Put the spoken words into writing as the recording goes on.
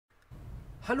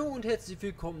Hallo und herzlich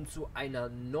willkommen zu einer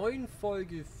neuen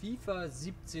Folge FIFA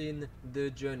 17 The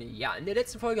Journey. Ja, in der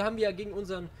letzten Folge haben wir ja gegen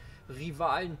unseren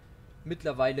Rivalen,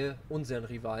 mittlerweile unseren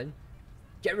Rivalen,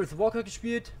 Gareth Walker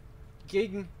gespielt,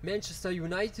 gegen Manchester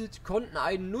United, konnten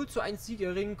einen 0:1 Sieg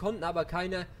erringen, konnten aber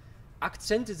keine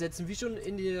Akzente setzen, wie schon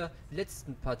in der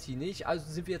letzten Partie nicht. Also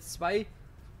sind wir jetzt zwei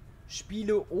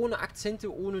Spiele ohne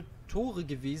Akzente, ohne Tore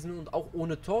gewesen und auch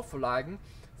ohne Torvorlagen.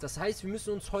 Das heißt, wir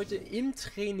müssen uns heute im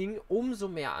Training umso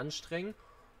mehr anstrengen,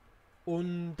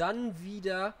 um dann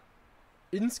wieder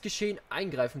ins Geschehen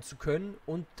eingreifen zu können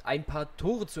und ein paar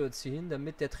Tore zu erzielen,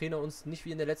 damit der Trainer uns nicht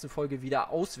wie in der letzten Folge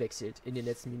wieder auswechselt in den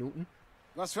letzten Minuten.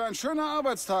 Was für ein schöner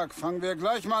Arbeitstag. Fangen wir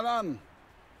gleich mal an.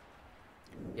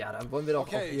 Ja, dann wollen wir doch auch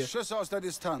Okay, hier... Schüsse aus der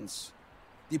Distanz.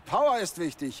 Die Power ist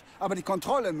wichtig, aber die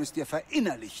Kontrolle müsst ihr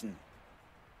verinnerlichen.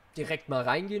 direkt mal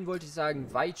reingehen, wollte ich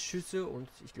sagen. Weitschüsse und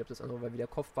ich glaube, das andere war wieder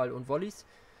Kopfball und Volleys,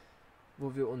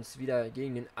 wo wir uns wieder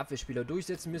gegen den Abwehrspieler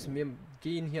durchsetzen müssen. Wir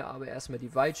gehen hier aber erstmal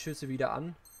die Weitschüsse wieder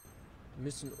an.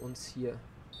 Müssen uns hier...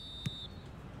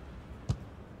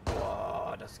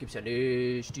 Boah, das gibt's ja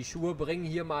nicht. Die Schuhe bringen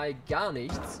hier mal gar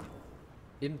nichts.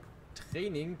 Im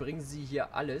Training bringen sie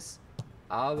hier alles.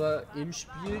 Aber im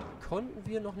Spiel konnten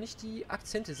wir noch nicht die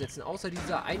Akzente setzen. Außer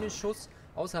dieser eine Schuss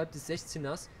außerhalb des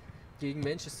 16ers. Gegen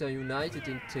Manchester United,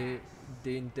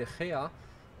 den De Gea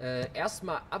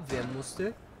erstmal abwehren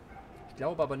musste. Ich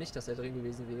glaube aber nicht, dass er drin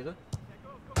gewesen wäre.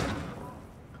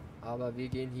 Aber wir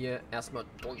gehen hier erstmal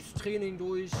durchs Training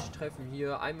durch, treffen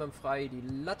hier einwandfrei die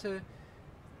Latte.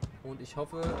 Und ich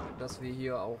hoffe, dass wir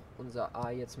hier auch unser A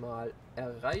jetzt mal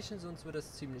erreichen, sonst wird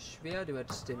das ziemlich schwer. Du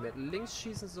hättest den mit links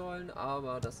schießen sollen,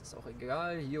 aber das ist auch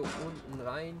egal. Hier unten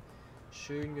rein.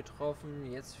 Schön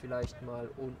getroffen. Jetzt vielleicht mal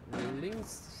unten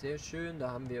links. Sehr schön. Da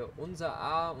haben wir unser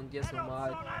A. Und jetzt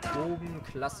nochmal oben.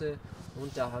 Klasse.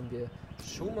 Und da haben wir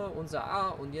schon mal unser A.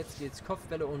 Und jetzt geht's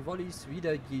Kopfbälle und Volleys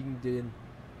wieder gegen den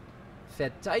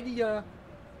Verteidiger.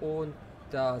 Und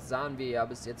da sahen wir ja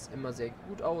bis jetzt immer sehr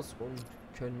gut aus. Und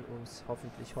können uns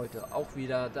hoffentlich heute auch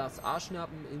wieder das A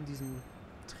schnappen in diesem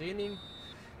Training.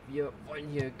 Wir wollen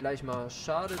hier gleich mal,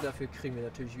 schade, dafür kriegen wir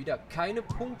natürlich wieder keine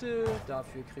Punkte,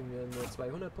 dafür kriegen wir nur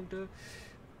 200 Punkte.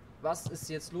 Was ist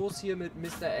jetzt los hier mit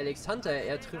Mr. Alex Hunter?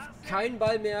 Er trifft keinen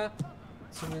Ball mehr,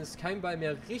 zumindest keinen Ball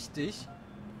mehr richtig,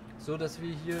 so dass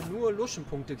wir hier nur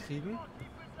Luschenpunkte kriegen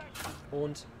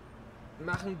und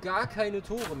machen gar keine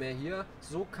Tore mehr hier.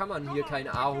 So kann man hier kein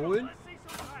A holen.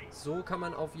 So kann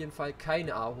man auf jeden Fall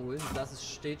kein A holen. Das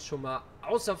steht schon mal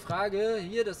außer Frage.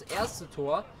 Hier das erste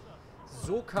Tor.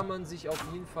 So kann man sich auf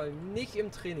jeden Fall nicht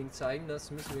im Training zeigen.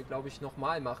 Das müssen wir, glaube ich,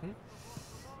 nochmal machen.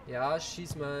 Ja,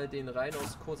 schieß mal den rein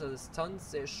aus kurzer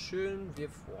Distanz. Sehr schön.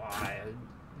 Er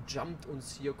jumpt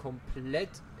uns hier komplett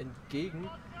entgegen.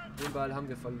 Den Ball haben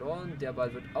wir verloren. Der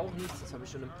Ball wird auch nichts. Das habe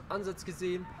ich schon im Ansatz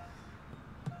gesehen.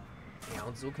 Ja,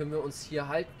 und so können wir uns hier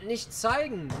halt nicht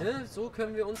zeigen. Ne? So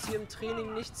können wir uns hier im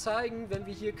Training nicht zeigen, wenn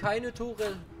wir hier keine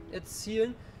Tore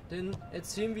erzielen. Dann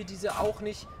erzielen wir diese auch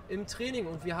nicht im Training.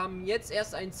 Und wir haben jetzt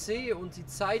erst ein C und die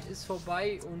Zeit ist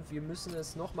vorbei und wir müssen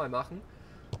es nochmal machen.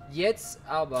 Jetzt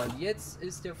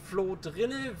ist der Flow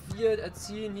drinne. Wir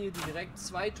erzielen hier direkt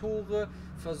 2 Tore,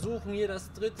 versuchen hier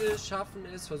das dritte, schaffen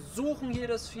es, versuchen hier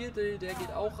das vierte, der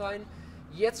geht auch rein.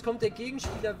 Jetzt kommt der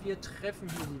Gegenspieler, wir treffen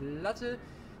hier die Latte,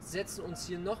 setzen uns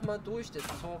hier nochmal durch. Der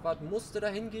Torwart musste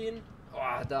dahin gehen.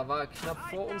 Oh, da war er knapp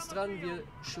vor uns dran. Wir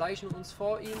schleichen uns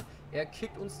vor ihm. Er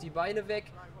kickt uns die Beine weg,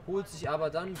 holt sich aber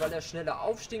dann, weil er schneller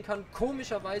aufstehen kann,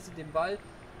 komischerweise den Ball.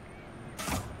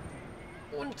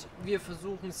 Und wir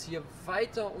versuchen es hier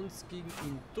weiter uns gegen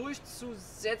ihn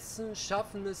durchzusetzen,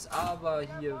 schaffen es aber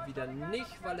hier wieder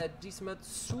nicht, weil er diesmal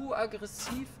zu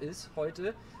aggressiv ist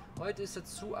heute. Heute ist er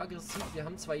zu aggressiv. Wir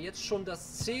haben zwar jetzt schon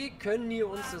das C, können hier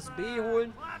uns das B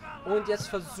holen. Und jetzt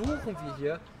versuchen wir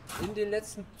hier in den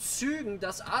letzten Zügen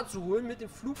das A zu holen mit dem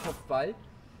Flugkopfball.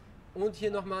 Und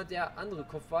hier nochmal der andere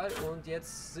Kopfball. Und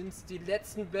jetzt sind es die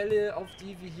letzten Bälle, auf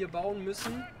die wir hier bauen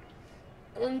müssen.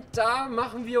 Und da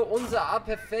machen wir unser A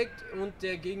perfekt. Und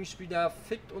der Gegenspieler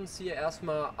fickt uns hier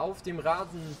erstmal auf dem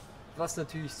Rasen, was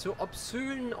natürlich zu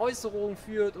obszönen Äußerungen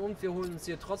führt. Und wir holen uns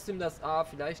hier trotzdem das A.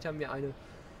 Vielleicht haben wir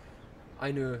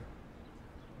eine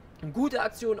gute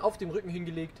Aktion auf dem Rücken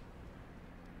hingelegt.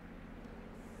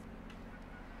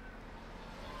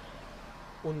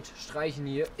 Und streichen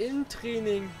hier im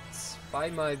Training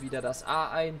zweimal wieder das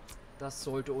A ein. Das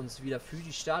sollte uns wieder für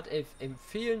die Startelf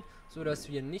empfehlen, sodass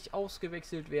wir nicht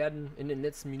ausgewechselt werden in den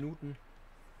letzten Minuten.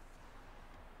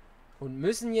 Und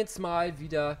müssen jetzt mal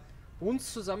wieder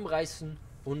uns zusammenreißen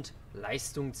und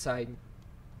Leistung zeigen.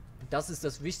 Das ist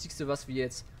das Wichtigste, was wir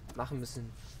jetzt machen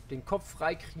müssen. Den Kopf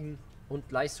freikriegen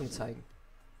und Leistung zeigen.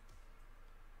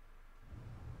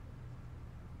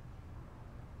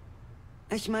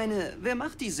 Ich meine, wer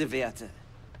macht diese Werte?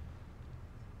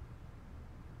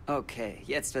 Okay,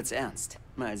 jetzt wird's ernst.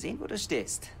 Mal sehen, wo du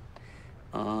stehst.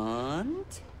 Und...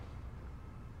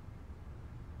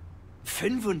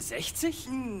 65?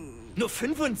 Nur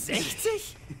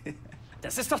 65?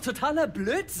 Das ist doch totaler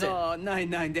Blödsinn. Oh, nein,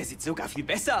 nein, der sieht sogar viel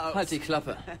besser aus. Halt die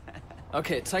Klappe.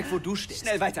 Okay, zeig, wo du stehst.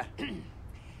 Schnell weiter.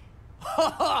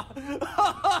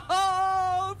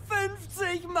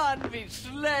 50, Mann, wie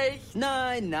schlecht.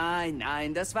 Nein, nein,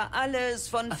 nein, das war alles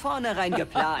von vornherein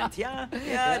geplant, ja?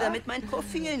 Ja, damit mein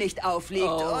Profil nicht aufliegt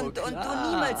und du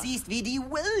niemals siehst, wie die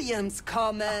Williams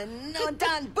kommen. Und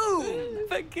dann, boom.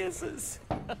 Vergiss es.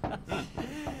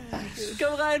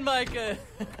 Komm rein, Michael.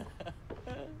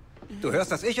 Du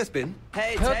hörst, dass ich es bin?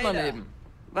 Hey, Hört man Taylor, eben.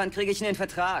 wann kriege ich denn den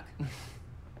Vertrag?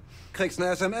 Kriegst eine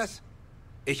SMS?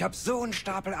 Ich hab so einen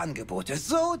Stapel Angebote,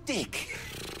 so dick.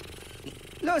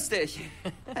 Lustig,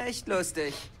 echt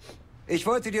lustig. Ich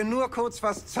wollte dir nur kurz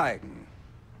was zeigen.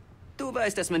 Du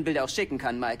weißt, dass man Bilder auch schicken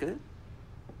kann, Michael.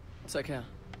 Zeig her.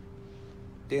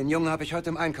 Den Jungen habe ich heute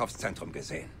im Einkaufszentrum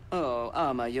gesehen. Oh,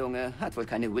 armer Junge, hat wohl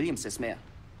keine Williamses mehr.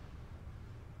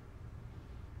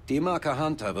 Die Marke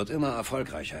Hunter wird immer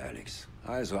erfolgreicher, Alex.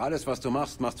 Also alles, was du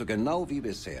machst, machst du genau wie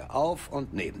bisher. Auf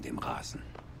und neben dem Rasen.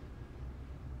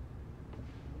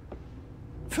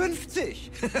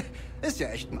 50! Ist ja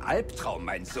echt ein Albtraum,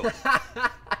 mein Sohn.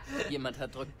 Jemand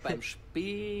hat drückt beim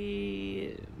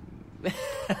Spiel.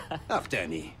 Ach,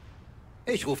 Danny.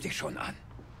 Ich ruf dich schon an.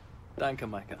 Danke,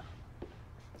 Michael.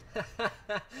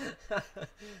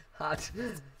 Hart.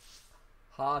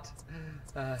 Hart.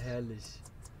 Ah, herrlich.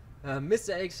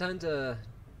 Mr. X Hunter.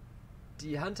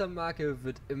 Die Hunter-Marke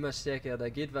wird immer stärker. Da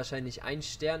geht wahrscheinlich ein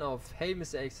Stern auf. Hey,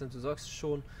 Mr. X Hunter, du sorgst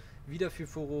schon wieder für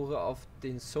Furore auf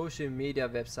den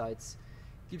Social-Media-Websites.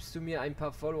 Gibst du mir ein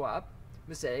paar Follower ab?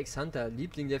 Mr. X Hunter,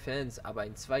 Liebling der Fans, aber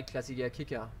ein zweitklassiger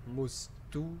Kicker, musst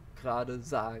du gerade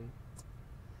sagen.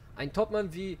 Ein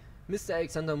Topmann wie Mr.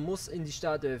 Alex Hunter muss in die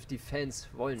Startelf, die Fans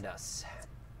wollen das.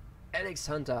 Alex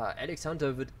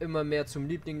Hunter wird immer mehr zum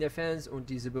Liebling der Fans und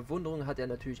diese Bewunderung hat er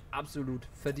natürlich absolut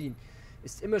verdient.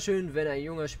 Ist immer schön, wenn ein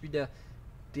junger Spieler,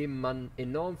 dem man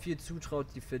enorm viel zutraut,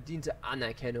 die verdiente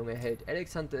Anerkennung erhält.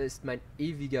 Alex Hunter ist mein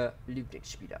ewiger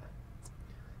Lieblingsspieler.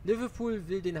 Liverpool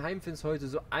will den Heimfans heute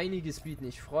so einiges bieten.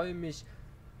 Ich freue mich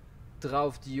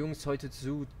drauf, die Jungs heute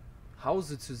zu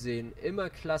Hause zu sehen. Immer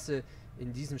klasse,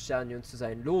 in diesem Stadion zu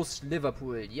sein. Los,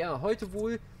 Liverpool. Ja, heute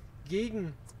wohl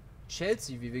gegen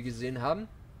Chelsea, wie wir gesehen haben.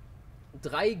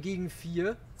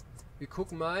 3-4. Wir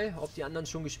gucken mal, ob die anderen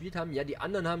schon gespielt haben. Ja, die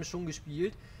anderen haben schon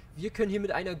gespielt. Wir können hier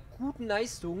mit einer guten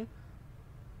Leistung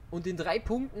und den 3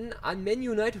 Punkten an Man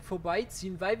United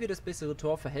vorbeiziehen, weil wir das bessere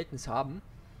Torverhältnis haben.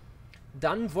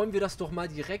 Dann wollen wir das doch mal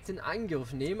direkt in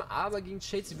Angriff nehmen. Aber gegen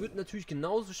Chelsea wird natürlich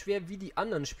genauso schwer wie die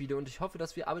anderen Spiele. Und ich hoffe,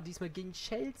 dass wir aber diesmal gegen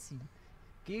Chelsea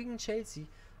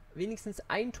wenigstens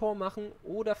ein Tor machen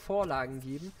oder Vorlagen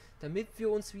geben, damit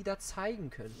wir uns wieder zeigen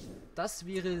können. Das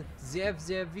wäre sehr,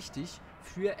 sehr wichtig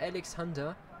für Alex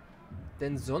Hunter.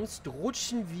 Denn sonst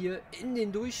rutschen wir in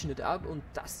den Durchschnitt ab. Und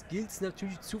das gilt es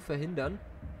natürlich zu verhindern.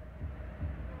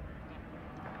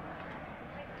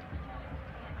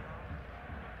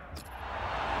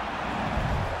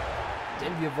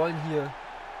 Denn wir wollen hier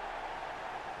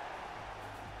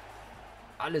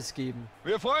alles geben.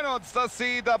 Wir freuen uns, dass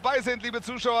Sie dabei sind, liebe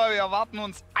Zuschauer. Wir erwarten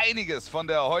uns einiges von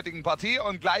der heutigen Partie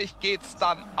und gleich geht's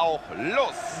dann auch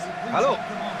los. Hallo.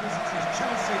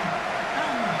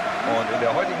 Und in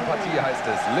der heutigen Partie heißt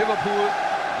es Liverpool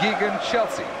gegen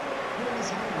Chelsea.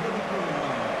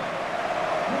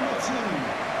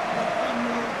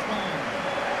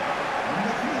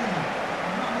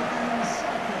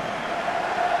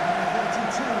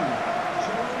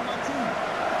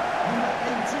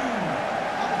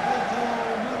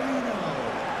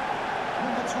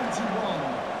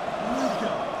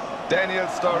 Daniel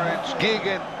Sturridge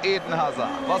gegen Eden Hazard.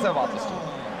 Was erwartest du?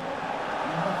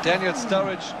 Daniel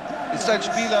Sturridge ist ein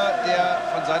Spieler, der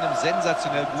von seinem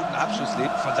sensationell guten Abschluss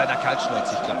lebt, von seiner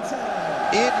Kaltschnäuzigkeit.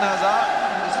 Eden Hazard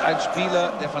ist ein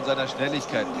Spieler, der von seiner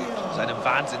Schnelligkeit lebt, seinem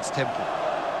Wahnsinnstempo.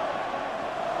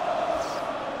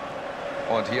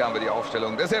 Und hier haben wir die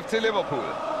Aufstellung des FC Liverpool.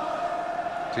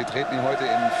 Sie treten hier heute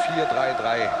in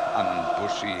 4-3-3 an.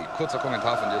 Buschi, kurzer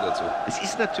Kommentar von dir dazu. Es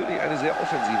ist natürlich eine sehr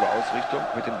offensive Ausrichtung.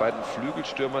 Mit den beiden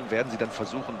Flügelstürmern werden sie dann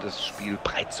versuchen, das Spiel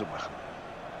breit zu machen.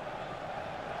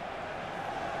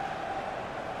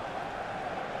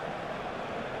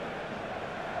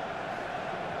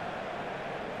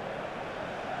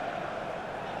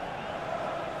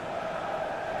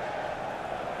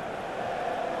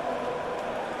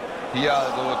 Hier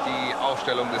also die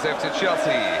Aufstellung des FC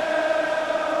Chelsea.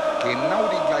 Genau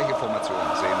die gleiche Formation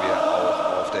sehen wir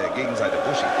auch auf der Gegenseite.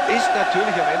 Buschi. Ist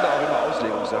natürlich am Ende auch immer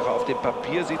Auslegungssache. Auf dem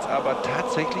Papier sieht es aber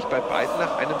tatsächlich bei beiden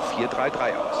nach einem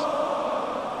 4-3-3 aus.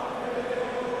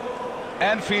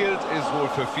 Anfield ist wohl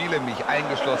für viele, mich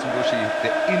eingeschlossen, Buschi,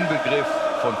 der Inbegriff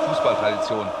von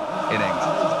Fußballtradition in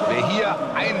England. Wer hier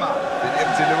einmal den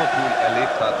FC Liverpool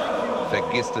erlebt hat,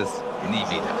 vergisst es nie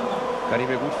wieder. Kann ich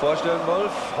mir gut vorstellen,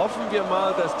 Wolf. Hoffen wir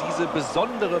mal, dass diese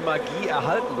besondere Magie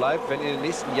erhalten bleibt, wenn in den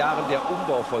nächsten Jahren der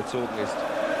Umbau vollzogen ist.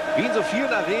 Wie in so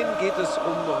vielen Arenen geht es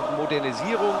um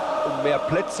Modernisierung, um mehr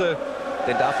Plätze,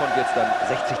 denn davon wird es dann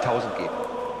 60.000 geben.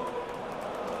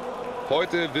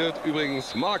 Heute wird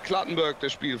übrigens Mark Clattenburg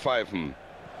das Spiel pfeifen.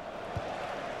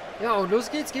 Ja, und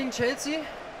los geht's gegen Chelsea.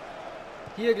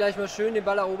 Hier gleich mal schön den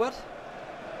Ball erobert.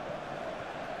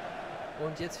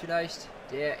 Und jetzt vielleicht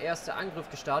der erste Angriff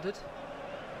gestartet.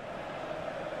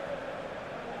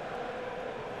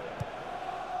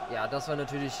 Ja, das war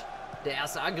natürlich der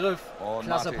erste Angriff. Und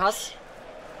Klasse Matic. Pass.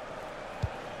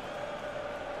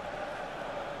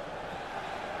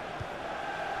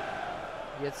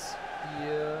 Jetzt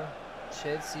hier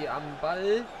Chelsea am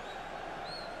Ball.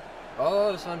 Oh,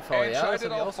 das war ein Foul, ja, das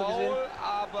habe ich auch so gesehen.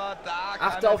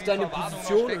 Achte auf deine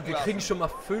Position und wir kriegen schon mal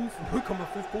 0,5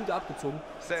 Punkte abgezogen.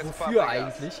 Wofür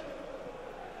eigentlich?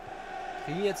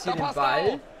 Kriegen jetzt hier den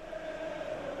Ball.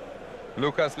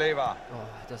 Lukas Leiva. Oh,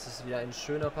 das ist wieder ein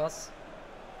schöner Pass,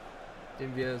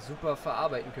 den wir super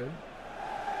verarbeiten können.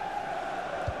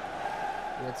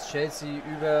 Jetzt Chelsea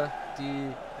über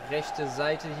die rechte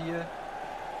Seite hier.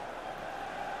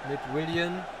 Mit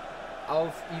Willian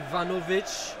auf Ivanovic.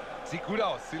 Sieht gut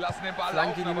aus. Sie lassen den Ball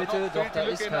Flanke in die Mitte, doch da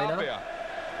ist keiner.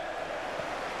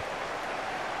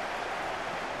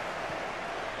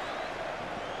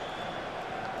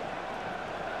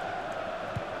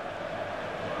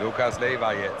 Lukas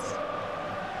Leiva jetzt.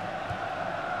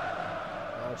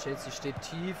 Ja, Chelsea steht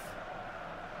tief.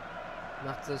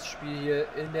 Macht das Spiel hier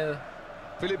in der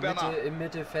Mitte, im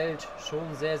Mittelfeld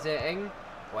schon sehr, sehr eng.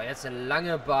 Boah, jetzt ein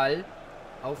langer Ball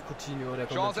auf Coutinho. Der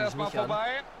kommt Chance natürlich nicht vorbei.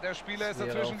 an. Der Spieler ist Das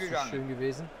wäre dazwischen auch so gegangen. schön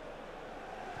gewesen.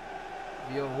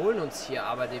 Wir holen uns hier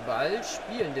aber den Ball,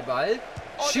 spielen den Ball.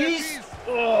 Schießt!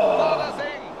 Oh,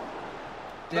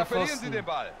 der Pfosten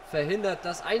verhindert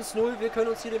das 1-0. Wir können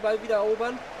uns hier den Ball wieder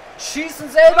erobern. Schießen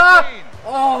selber!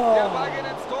 Oh! Der Ball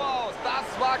geht ins Tor aus.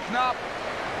 Das war knapp.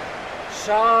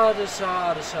 Schade,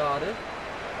 schade, schade.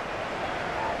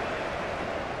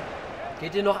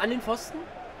 Geht ihr noch an den Pfosten?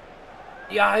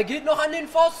 Ja, er geht noch an den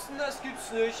Pfosten. Das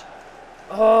gibt's nicht.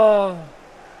 Oh,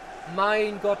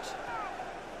 mein Gott.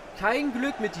 Kein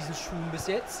Glück mit diesen Schuhen bis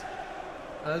jetzt.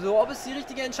 Also, ob es die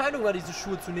richtige Entscheidung war, diese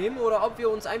Schuhe zu nehmen, oder ob wir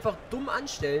uns einfach dumm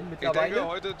anstellen mittlerweile. Ich denke,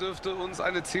 heute dürfte uns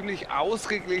eine ziemlich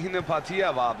ausgeglichene Partie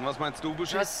erwarten. Was meinst du,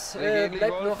 Buschi? Das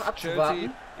bleibt noch abzuwarten.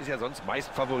 Chelsea ist ja sonst meist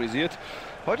favorisiert.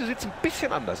 Heute sieht es ein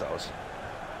bisschen anders aus.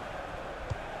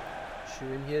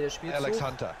 Schön hier der Spielzug. Alex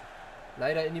Hunter.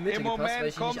 Leider in die Mitte gepasst, weil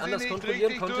ich ihn nicht anders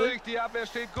kontrollieren konnte. Die Abwehr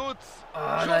steht gut.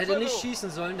 Ah, da hätte er nicht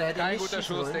schießen sollen, da hätte er nicht schießen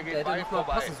sollen. Da hätte er noch mal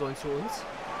passen sollen zu uns.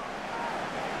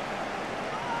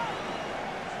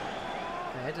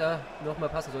 Da hätte er noch mal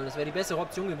passen sollen. Das wäre die bessere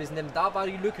Option gewesen, denn da war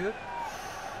die Lücke.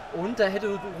 Und da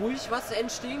hätte ruhig was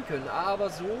entstehen können. Aber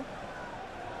so,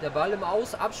 der Ball im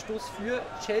Aus, Abstoß für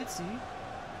Chelsea.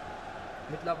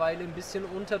 Mittlerweile ein bisschen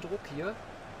unter Druck hier.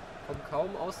 Kommt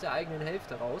kaum aus der eigenen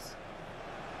Hälfte raus.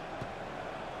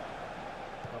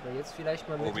 Aber jetzt vielleicht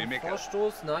mal mit dem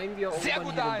Vorstoß. Nein, wir erobern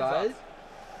hier den Ball.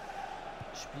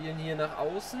 Spielen hier nach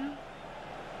außen.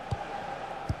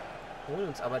 Holen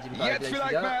uns aber den Ball jetzt gleich vielleicht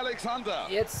wieder. mal Alexander.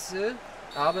 Jetzt,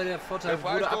 aber der Vorteil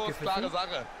wurde abgepfiffen.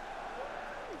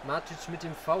 Matic mit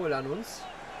dem Foul an uns.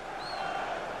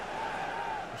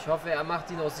 Ich hoffe, er macht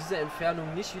ihn aus dieser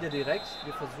Entfernung nicht wieder direkt.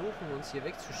 Wir versuchen uns hier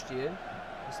wegzustehlen.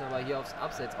 Müssen aber hier aufs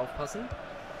Abseits aufpassen.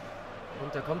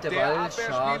 Und da kommt der Ball.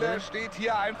 Schade. Steht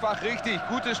hier einfach richtig.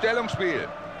 Gutes Stellungsspiel.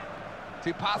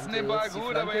 Sie passen den Ball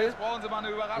gut, aber jetzt brauchen sie mal eine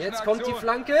überraschende Jetzt kommt die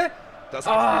Flanke.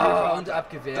 Und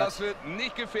abgewehrt. Das wird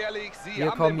nicht gefährlich. Wir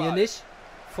kommen hier nicht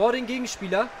vor den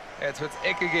Gegenspieler. Jetzt wird es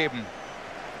Ecke geben.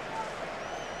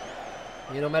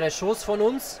 Hier nochmal der Schuss von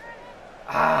uns.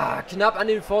 Knapp an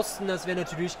den Pfosten. Das wäre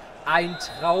natürlich ein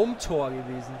Traumtor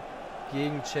gewesen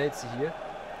gegen Chelsea hier.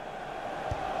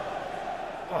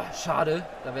 Schade.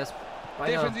 Da wäre es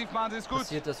beinahe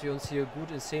passiert, dass wir uns hier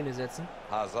gut in Szene setzen.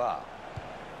 Hazard.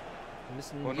 Wir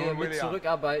müssen hier mit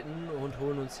zurückarbeiten und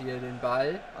holen uns hier den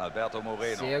Ball. Alberto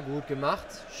Moreno. Sehr gut gemacht.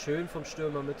 Schön vom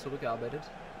Stürmer mit zurückgearbeitet.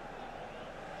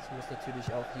 Es muss natürlich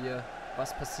auch hier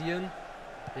was passieren.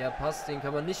 Der Pass, den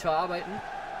kann man nicht verarbeiten.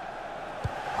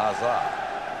 Hazard.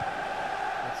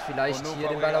 Jetzt vielleicht hier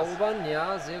den Ball erobern.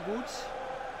 Ja, sehr gut.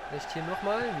 Vielleicht hier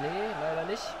nochmal? Nee, leider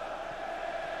nicht.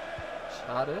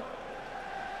 Schade.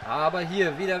 Aber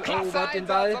hier wieder erobert den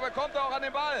Ball. Aber kommt auch an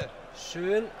den Ball.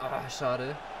 Schön. Ah,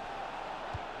 schade.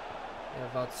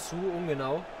 Er war zu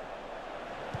ungenau.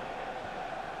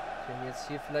 Können jetzt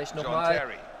hier vielleicht nochmal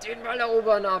den Ball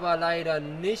erobern, aber leider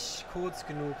nicht kurz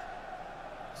genug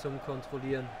zum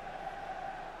Kontrollieren.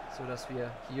 So dass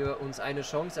wir hier uns eine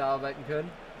Chance erarbeiten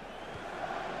können.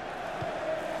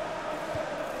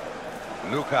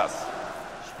 Lukas.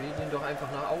 Spielt ihn doch einfach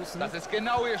nach außen. Das ist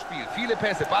genau ihr Spiel. Viele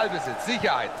Pässe, Ballbesitz,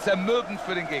 Sicherheit, zermürbend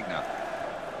für den Gegner.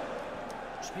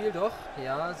 Spiel doch.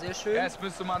 Ja, sehr schön. Erst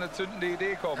müsste mal eine zündende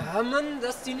Idee kommen. Ah, Mann,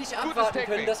 dass die nicht abwarten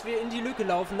können, dass wir in die Lücke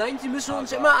laufen. Nein, sie müssen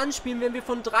uns immer anspielen, wenn wir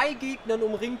von 3 Gegnern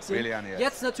umringt sind.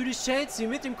 Jetzt natürlich Chelsea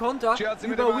mit dem Konter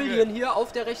über Willian hier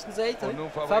auf der rechten Seite.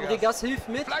 Fabregas hilft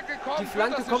mit. Die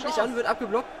Flanke kommt nicht an, wird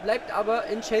abgeblockt, bleibt aber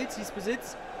in Chelseas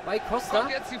Besitz bei Costa.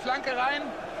 Kommt jetzt die Flanke rein.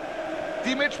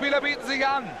 Die Mitspieler bieten sich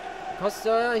an.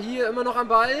 Costa hier immer noch am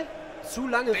Ball. Zu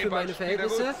lange für meine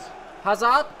Verhältnisse.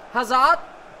 Hazard.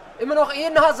 Immer noch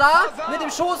Eden Hazard mit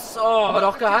dem Schuss. Oh, aber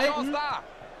doch gehalten.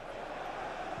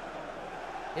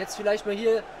 Jetzt vielleicht mal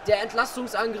hier der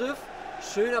Entlastungsangriff.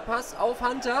 Schöner Pass auf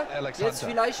Hunter. Jetzt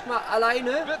vielleicht mal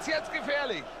alleine. Wird's jetzt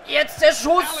gefährlich. Jetzt der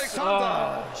Schuss.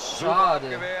 Oh, schade.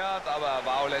 Gewehrt, aber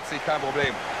war auch letztlich kein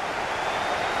Problem.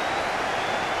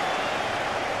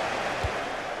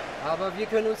 Aber wir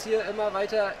können uns hier immer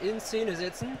weiter in Szene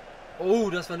setzen.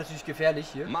 Oh, das war natürlich gefährlich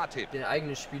hier. Matip. Den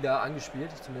eigenen Spieler angespielt,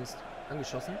 zumindest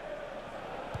angeschossen.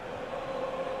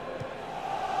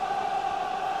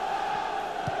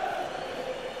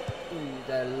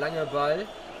 Der lange Ball.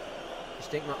 Ich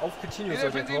denke mal, auf Coutinho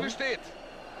sollte er kommen.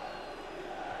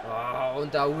 Oh,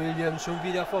 und da William schon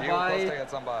wieder vorbei.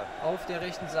 Jetzt am Ball. Auf der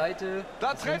rechten Seite.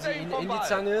 Da trennt er ihn in die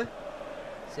Zange.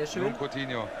 Sehr schön. Nun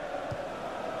Coutinho.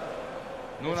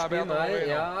 Nun mal.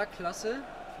 Ja, klasse.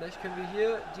 Vielleicht können wir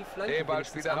hier die Flanke den Ball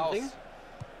spielt er raus.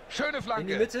 Schöne Flanke. In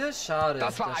die Mitte. Schade.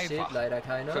 Das war da steht einfach leider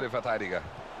keiner. für den Verteidiger.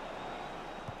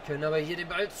 Können aber hier den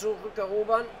Ball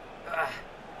zurückerobern. Ah,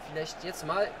 vielleicht jetzt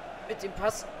mal mit dem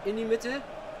Pass in die Mitte.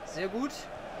 Sehr gut.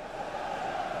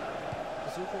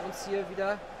 Versuchen uns hier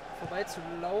wieder vorbei zu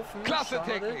laufen. Klasse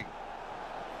Schade. Technik.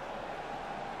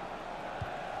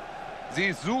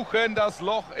 Sie suchen das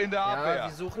Loch in der Abwehr. Ja,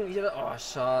 wir suchen hier... Oh,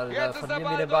 schade. Da verlieren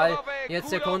wir den Ball.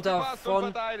 Jetzt der Konter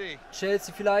von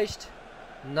Chelsea vielleicht.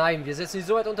 Nein, wir setzen ihn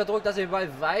so weit unter Druck, dass er den Ball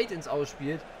weit ins Aus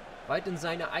spielt. Weit in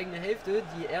seine eigene Hälfte.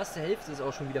 Die erste Hälfte ist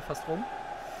auch schon wieder fast rum.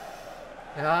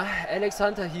 Ja, Alex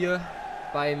Hunter hier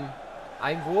beim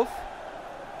Einwurf.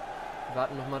 Wir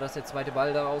warten nochmal, dass der zweite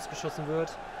Ball da rausgeschossen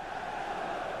wird.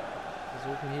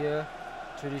 Versuchen hier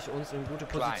natürlich uns in gute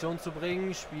Position zu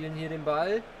bringen. Spielen hier den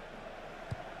Ball.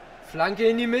 Flanke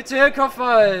in die Mitte,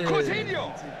 Kopfball.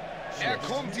 Coutinho. Er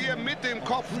kommt hier mit dem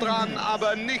Kopf dran,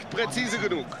 aber nicht präzise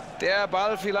genug. Der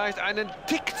Ball vielleicht einen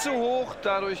Tick zu hoch,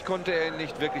 dadurch konnte er ihn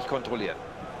nicht wirklich kontrollieren.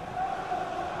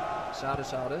 Schade,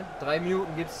 schade. 3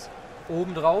 Minuten gibt es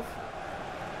obendrauf.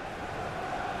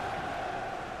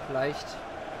 Vielleicht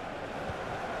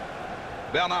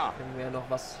Bernard. können wir noch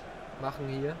was machen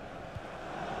hier.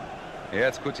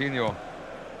 Jetzt Coutinho.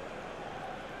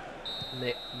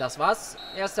 Nee, das war's.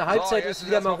 Erste Halbzeit ist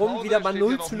wieder mal rum, wieder mal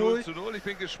 0:0. Ich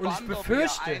bin gespannt, Und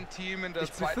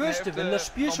ich befürchte, wenn das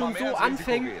Spiel schon so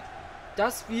anfängt,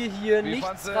 dass wir hier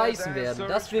nichts reißen werden,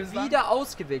 dass wir wieder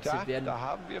ausgewechselt werden.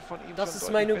 Das ist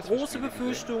meine große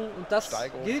Befürchtung und das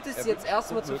gilt es jetzt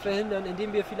erstmal zu verhindern,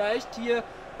 indem wir vielleicht hier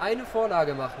eine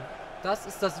Vorlage machen. Das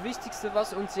ist das Wichtigste,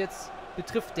 was uns jetzt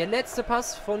betrifft. Der letzte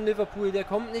Pass von Liverpool, der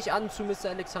kommt nicht an zu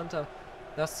Mr. Alex Hunter.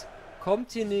 Das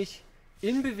kommt hier nicht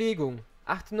in Bewegung.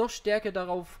 Achte noch stärker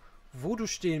darauf, wo du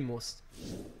stehen musst.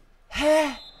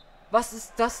 Hä? Was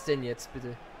ist das denn jetzt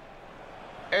bitte?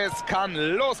 Es kann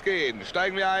losgehen.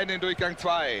 Steigen wir ein in Durchgang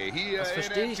 2. Hier das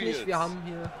verstehe ich nicht. Wir haben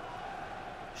hier...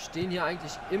 Stehen hier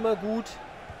eigentlich immer gut.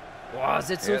 Boah,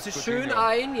 setzen uns hier schön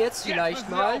ein. Jetzt vielleicht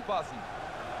mal.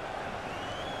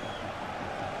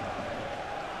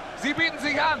 Sie bieten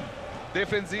sich an.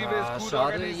 Defensive ist gut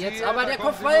schade. organisiert. Jetzt aber der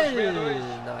Kopfball.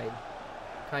 Nein.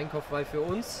 Kein Kopfball für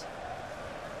uns.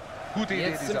 Gute Idee,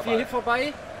 jetzt sind wir hier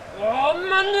vorbei. Oh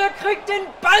Mann, der kriegt den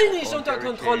Ball nicht unter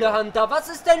Kontrolle, Hunter. Was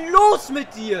ist denn los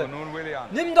mit dir?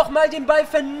 Nimm doch mal den Ball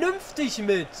vernünftig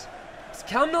mit. Das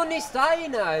kann doch nicht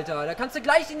sein, Alter. Da kannst du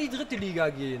gleich in die 3. Liga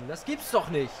gehen. Das gibt's doch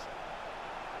nicht.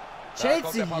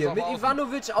 Chelsea hier mit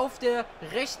Ivanovic auf der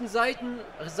rechten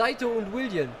Seite und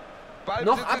William.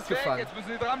 Noch abgefangen. Jetzt müssen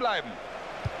sie dranbleiben.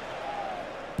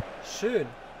 Schön.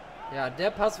 Ja,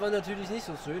 der Pass war natürlich nicht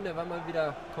so schön. Der war mal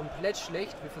wieder komplett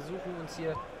schlecht. Wir versuchen uns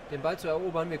hier den Ball zu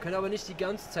erobern. Wir können aber nicht die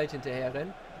ganze Zeit hinterher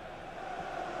rennen.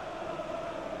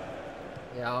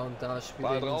 Ja, und da spielt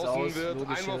Ball er uns draußen aus. wird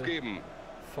Logische Einwurf geben.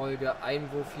 Folge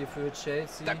Einwurf hier für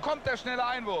Chelsea. Da kommt der schnelle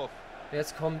Einwurf.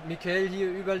 Jetzt kommt Mikel hier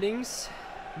über links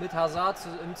mit Hazard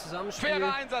im Zusammenspiel.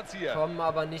 Fairer Einsatz hier. Kommen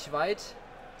aber nicht weit.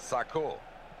 Sakho.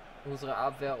 Unsere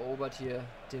Abwehr erobert hier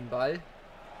den Ball.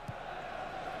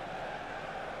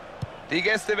 Die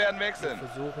Gäste werden Wir wechseln.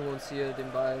 versuchen uns hier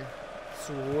den Ball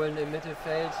zu holen im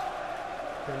Mittelfeld.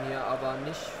 Können hier aber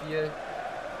nicht viel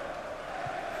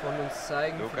von uns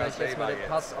zeigen. Lukas Vielleicht jetzt mal Leiber der jetzt.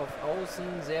 Pass auf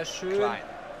Außen. Sehr schön. Klein.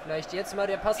 Vielleicht jetzt mal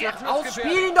der Pass Jetzt nach wird's außen.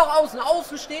 gefährlich. Spiel ihn doch außen.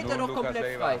 Außen steht er Nun doch Lukas komplett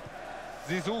Leiber. frei.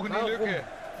 Sie suchen die Warum?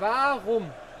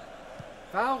 Lücke.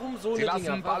 Warum so Sie eine lassen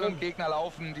Dinger? Ball Warum? und Gegner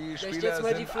laufen. Die Vielleicht Spieler jetzt mal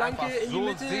die sind Flanke einfach in die so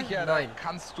Mitte? sicher, Nein. da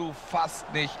kannst du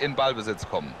fast nicht in Ballbesitz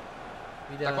kommen.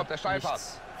 Wieder Da kommt der Steilpass.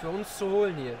 nichts für uns zu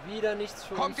holen hier. Wieder nichts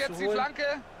für Kommt uns zu jetzt die holen. Flanke?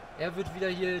 Er wird wieder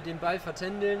hier den Ball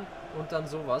vertändeln und dann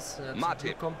sowas. Ja, zum Matip.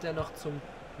 Glück kommt er noch zum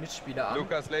Mitspieler an.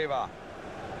 Lukas Leiber.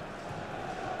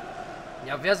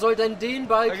 Ja, wer soll denn den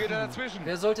Ball Da geht er kriegen? dazwischen.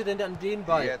 Wer sollte denn dann den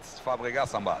Ball? Jetzt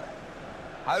Fabregas am Ball.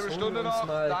 Halbe So, Stunde uns noch,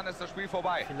 mal- dann ist das Spiel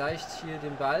vorbei. Vielleicht hier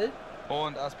den Ball.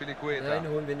 Und Aspilicueta. Nein,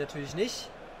 holen wir natürlich nicht.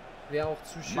 Wäre auch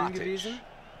zu schön Matic. gewesen.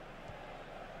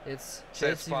 Jetzt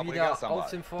Selbst Chelsea wieder Fabregas am auf Ball.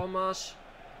 dem Vormarsch.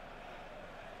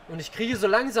 Und ich kriege so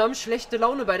langsam schlechte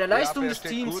Laune bei der Leistung Abwehr des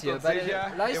steht Teams gut hier. und Bei sicher. der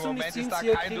Im Leistung Moment des ist Teams da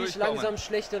hier kein kriege ich Durchkommen. langsam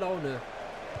schlechte Laune.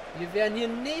 Wir werden hier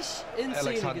nicht in Szene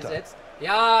Alexander. gesetzt.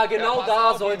 Ja, genau Pass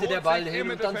da auf, sollte die der holt Ball sich hin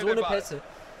im und dann so Mittelfeld eine den Ball. Pässe.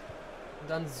 Und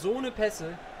dann so eine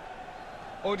Pässe.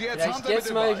 Und jetzt Vielleicht Hunter mit jetzt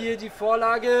dem mal Ball. hier die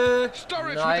Vorlage. Sturridge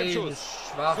mit dem Nein,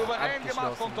 Schuss. schwach Souverän gemacht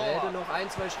abgeschlossen. vom Er hätte Torwart. noch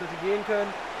 1, 2 Schritte gehen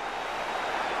können.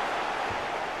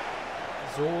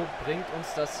 So bringt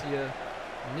uns das hier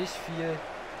nicht viel.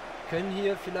 Können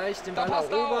hier vielleicht den Da Ball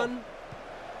passt er erobern.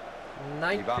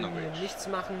 Nein, können Ivanovic. hier nichts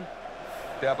machen.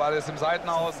 Der Ball ist im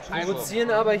Seitenhaus. Einwurf.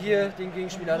 Provozieren aber hier den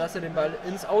Gegenspieler, dass er den Ball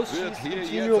ins Wird Ausschießt. hier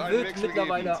Coutinho jetzt ein wird Wechsel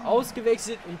mittlerweile geben.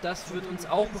 ausgewechselt und das wird uns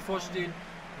auch bevorstehen,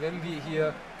 wenn wir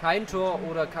hier kein Tor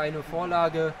oder keine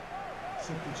Vorlage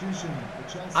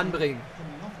anbringen.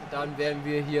 Dann werden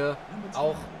wir hier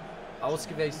auch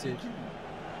ausgewechselt.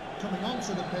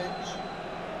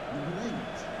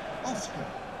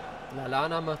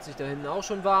 Lallana macht sich da hinten auch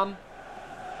schon warm.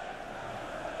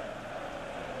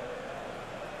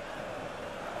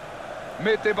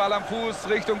 Mit dem Ball am Fuß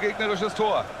Richtung gegnerisches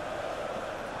Tor.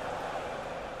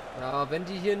 Ja, wenn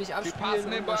die hier nicht Sie abspielen passen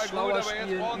und den Ball das gut, schlauer aber jetzt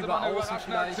spielen, brauchen sie über mal eine Außen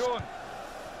überraschende vielleicht Aktion.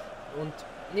 und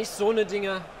nicht so eine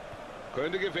Dinger,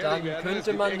 Könnte gefährlich dann werden. Es könnte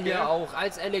gibt man Ecke. hier auch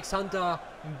als Alex Hunter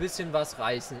ein bisschen was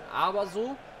reißen. Aber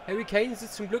so, Harry Kane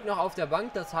sitzt zum Glück noch auf der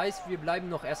Bank, das heißt, wir bleiben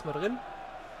noch erstmal drin.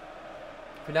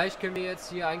 Vielleicht können wir jetzt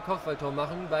hier ein Kopfballtor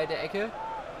machen bei der Ecke.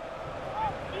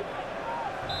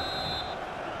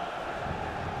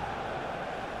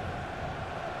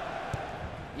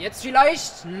 Jetzt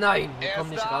vielleicht? Nein, wir Er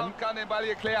kommen ist nicht da ran. und kann den Ball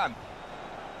hier klären.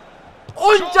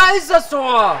 Und da ist das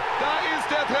Tor! Da ist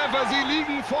der Treffer. Sie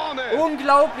liegen vorne.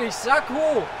 Unglaublich,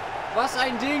 Sakho! Was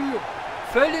ein Ding!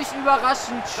 Völlig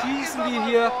überraschend Da ist schießen er wir mal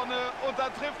hier vorne und da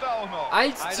trifft er auch noch.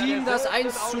 als Einer Team der das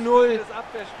seltenen 1:0. Ausspiele des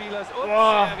Abwehrspielers und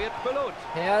Boah. er wird belohnt.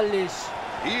 Herrlich.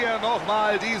 Hier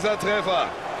nochmal dieser Treffer.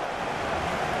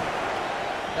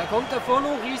 Da kommt der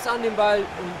Fono Ries an den Ball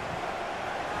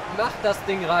und macht das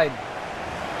Ding rein.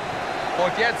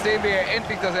 Und jetzt sehen wir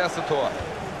endlich das erste Tor.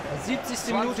 70.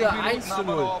 20 Minute Minuten haben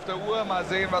wir 1:0. noch auf der Uhr. Mal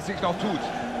sehen, was sich noch tut.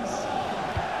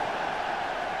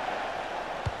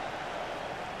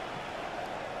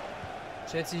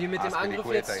 Chelsea hier mit dem Angriff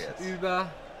Aspilicueta jetzt jetzt. über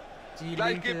die Gleich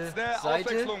linke gibt es eine Seite.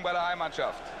 Auswechslung bei der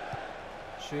Heimmannschaft.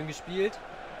 Schön gespielt.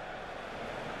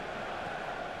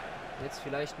 Jetzt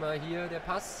vielleicht mal hier der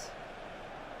Pass.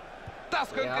 Das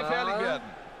könnte Ja. gefährlich werden.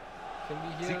 Können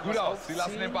wir hier Sieht gut was aus. Sie lassen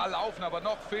aufziehen? den Ball laufen, aber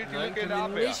noch fehlt die Nein, Lücke in können der wir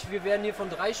Abwehr. nicht. Wir werden hier von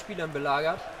 3 Spielern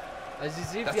belagert. Also Sie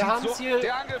sehen, Das wir sieht haben es so- hier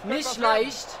der Angriff könnte nicht was werden.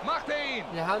 leicht. Macht er ihn.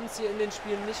 Wir haben es hier in den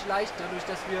Spielen nicht leicht, dadurch,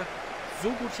 dass wir so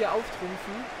gut hier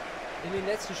auftrumpfen. In den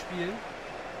letzten Spielen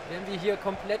werden wir hier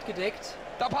komplett gedeckt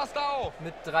Da passt er auf.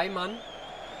 mit 3 Mann.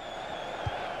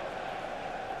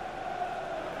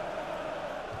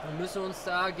 Wir müssen uns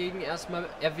dagegen erstmal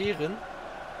erwehren.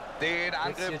 Den Jetzt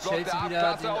Angriff hier blockt er Chelsea ab. wieder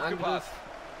Klasse den Angriff aufgepasst.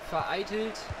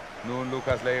 vereitelt. Nun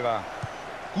Lukas Leiber.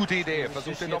 Gute Idee. Sich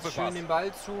Versucht den jetzt Doppelpass. schön den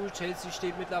Ball zu. Chelsea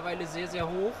steht mittlerweile sehr, sehr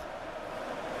hoch.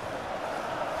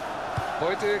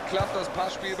 Heute klappt das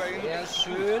Passspiel bei Ihnen. Sehr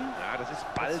schön. Ja, das ist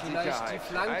Vielleicht die Ballsicherheit.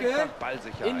 Flanke Einfach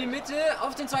Ballsicherheit. in die Mitte,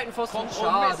 auf den zweiten Pfosten. Schade.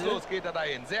 Kompromisslos geht er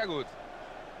dahin. Sehr gut.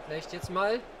 Vielleicht jetzt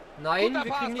mal. Nein, Guter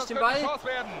wir Pass, kriegen das nicht den könnte eine Ball. Chance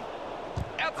werden.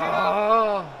 Er zieht ab.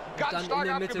 Ah, und Ganz dann in stark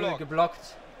der Mitte abgeblockt. geblockt,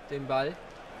 den Ball.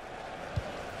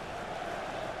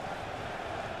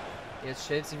 Jetzt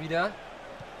stellt sie wieder.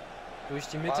 Durch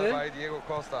die Ball Mitte. bei Diego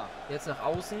Costa. Jetzt nach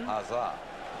außen. Hazard.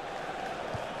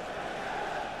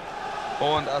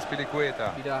 Und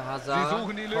Azpilicueta. Wieder Hazard. Sie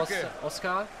suchen die Lücke. Costa,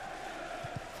 Oscar.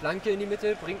 Flanke in die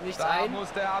Mitte, bringt nichts Da ein.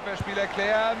 muss der Abwehrspieler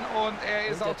klären und er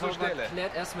ist Und der auch zur Torwart Stelle.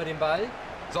 klärt erstmal den Ball.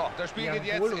 So, das Spiel Wir geht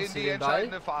jetzt holen uns in hier die den Ball.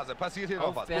 entscheidende Phase. Passiert hier noch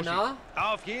Auf was. Bernard.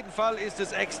 Auf jeden Fall ist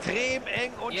es extrem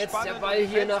eng und Jetzt spannend. der Ball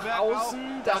hier nach Netzwerk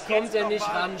außen. auch. Da Das kommt jetzt er noch nicht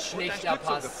mal ran. Schlechter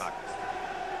Unterstützung Pass. gefragt.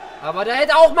 Aber der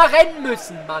hätte auch mal rennen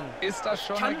müssen, Mann. Ist das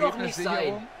schon Kann doch nicht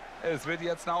Ergebnissicherung? Es wird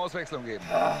jetzt eine Auswechslung geben.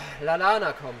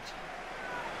 Lallana kommt.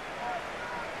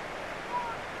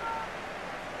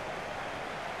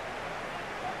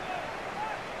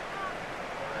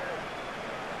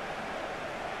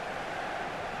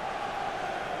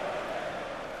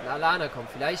 Lallana kommt.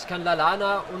 Vielleicht kann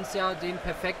Lallana uns ja den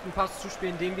perfekten Pass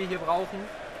zuspielen, den wir hier brauchen,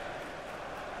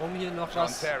 um hier noch John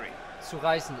was Terry. zu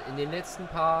reißen in den letzten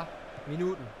paar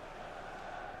Minuten.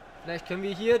 Vielleicht können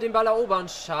wir hier den Ball erobern.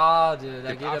 Schade, da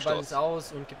Gibt geht der Ball Abstoß. ins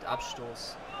Aus und gibt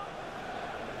Abstoß.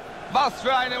 Was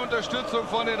für eine Unterstützung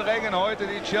von den Rängen heute.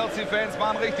 Die Chelsea-Fans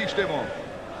machen richtig Stimmung.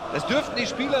 Das dürften die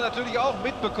Spieler natürlich auch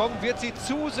mitbekommen. Wird sie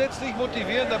zusätzlich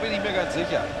motivieren, da bin ich mir ganz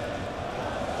sicher.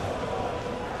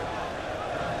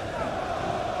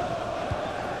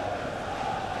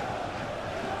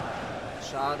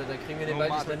 Schade, da kriegen wir den Ball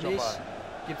diesmal nicht.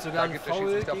 Gibt sogar Da einen gibt der Foul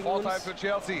Schiedsrichter gegen Vorteil uns. für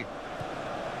Chelsea.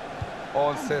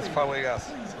 Und Cesc Fabregas.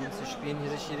 Und sie spielen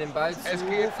hier sich hier den Ball zu, Es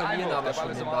geht verlieren Einwurf, aber der Ball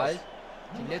schon ist den im Ball. Aus.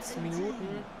 Die letzten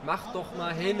Minuten, macht doch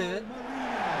mal hinne.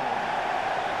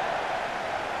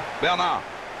 Bernard.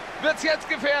 Wird's jetzt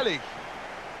gefährlich?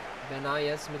 Bernard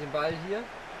jetzt mit dem Ball hier.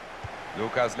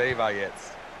 Lukas Leiva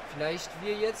jetzt. Vielleicht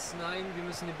wir jetzt? Nein, wir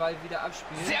müssen den Ball wieder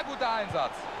abspielen. Sehr guter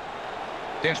Einsatz.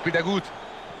 Den spielt er gut.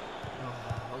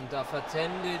 Und da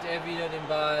vertändelt er wieder den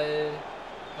Ball.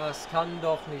 Das kann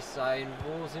doch nicht sein.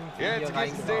 Wo sind wir Jetzt hier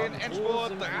gibt es reingeraten? den Wo Endspurt.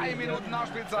 sind wir 3 hier Minuten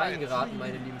Nachspielzeit. reingeraten,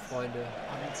 meine lieben Freunde?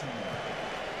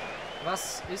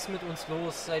 Was ist mit uns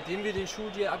los? Seitdem wir den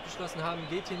Schuldeal abgeschlossen haben,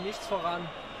 geht hier nichts voran.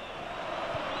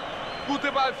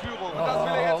 Gute Ballführung. Und das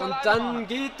will er jetzt Und alleine dann machen.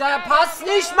 geht der Pass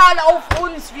nicht mal auf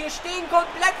uns. Wir stehen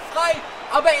komplett frei.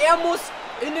 Aber er muss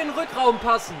in den Rückraum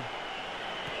passen.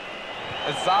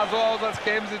 Es sah so aus, als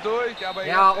kämen sie durch. Aber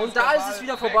Ja, jetzt und da der ist es Ball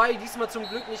wieder weg. vorbei. Diesmal zum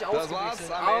Glück nicht Das war's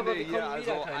ausgewechselt. am Aber Ende wir hier. konnten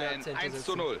wieder Also keine ein Akzente 1 zu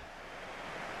setzen. 0.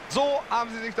 So haben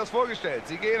sie sich das vorgestellt.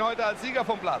 Sie gehen heute als Sieger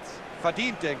vom Platz.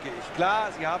 Verdient, denke ich. Klar,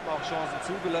 sie haben auch Chancen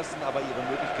zugelassen, aber ihre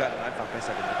Möglichkeiten einfach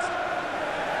besser genutzt.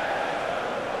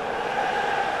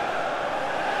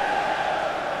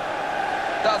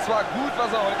 Das war gut,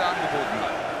 was er heute angeboten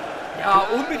hat. Ja,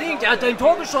 unbedingt. Er hat ein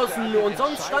Tor geschossen und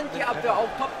sonst stand die Abwehr auch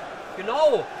top.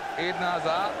 Genau. Eden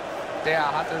Hazard,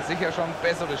 der hatte sicher schon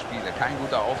bessere Spiele. Kein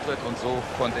guter Auftritt und so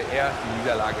konnte er die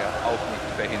Niederlage auch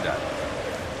nicht verhindern.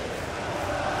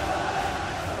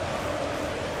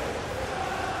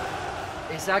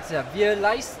 Ich sag's ja, wir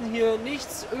leisten hier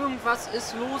nichts. Irgendwas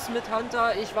ist los mit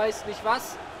Hunter. Ich weiß nicht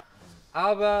was.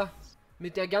 Aber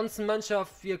mit der ganzen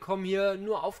Mannschaft, wir kommen hier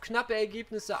nur auf knappe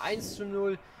Ergebnisse. 1 zu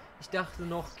 0. Ich dachte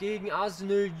noch gegen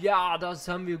Arsenal, ja, das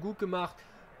haben wir gut gemacht.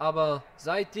 Aber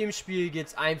seit dem Spiel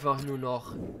geht's einfach nur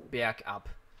noch bergab.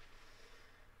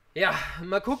 Ja,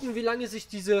 mal gucken, wie lange sich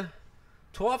diese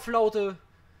Torflaute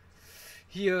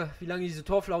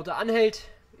anhält.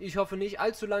 Ich hoffe nicht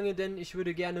allzu lange, denn ich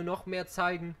würde gerne noch mehr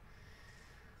zeigen.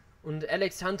 Und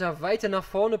Alex Hunter weiter nach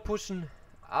vorne pushen.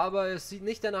 Aber es sieht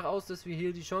nicht danach aus, dass wir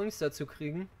hier die Chance dazu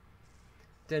kriegen.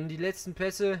 Denn die letzten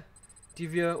Pässe,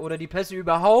 die Pässe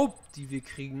überhaupt, die wir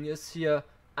kriegen, ist hier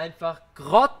einfach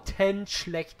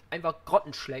grottenschlecht. Einfach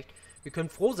grottenschlecht. Wir können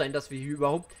froh sein, dass wir hier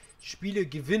überhaupt Spiele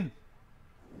gewinnen.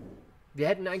 Wir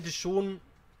hätten eigentlich schon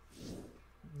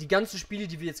die ganzen Spiele,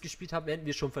 die wir jetzt gespielt haben, hätten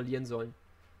wir schon verlieren sollen.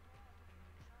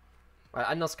 Weil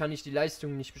anders kann ich die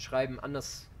Leistung nicht beschreiben.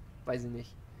 Anders weiß ich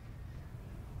nicht.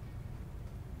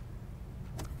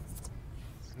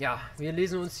 Ja, wir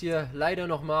lesen uns hier leider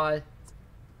nochmal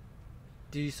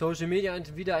die Social Media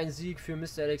wieder ein Sieg für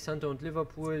Mr. Alexander und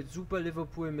Liverpool. Super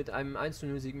Liverpool mit einem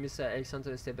 1:0 Sieg. Mr.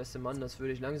 Alexander ist der beste Mann. Das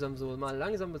würde ich langsam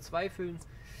bezweifeln.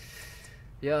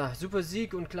 Ja, super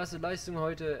Sieg und klasse Leistung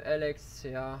heute, Alex.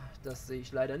 Ja, das sehe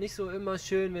ich leider nicht so immer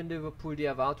schön, wenn Liverpool die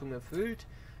Erwartungen erfüllt.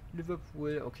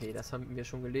 Liverpool, okay, das haben wir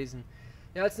schon gelesen.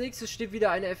 Ja, als nächstes steht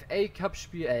wieder ein FA Cup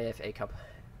Spiel, FA Cup,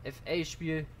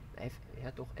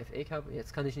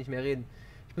 jetzt kann ich nicht mehr reden.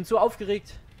 Ich bin zu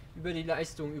aufgeregt über die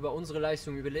Leistung, über unsere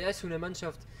Leistung, über die Leistung der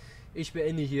Mannschaft. Ich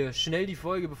beende hier schnell die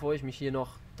Folge, bevor ich mich hier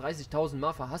noch 30.000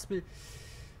 Mal verhaspel.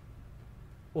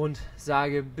 Und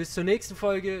sage bis zur nächsten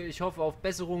Folge. Ich hoffe auf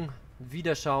Besserung.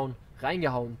 Wiederschauen.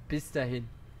 Reingehauen. Bis dahin.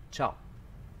 Ciao.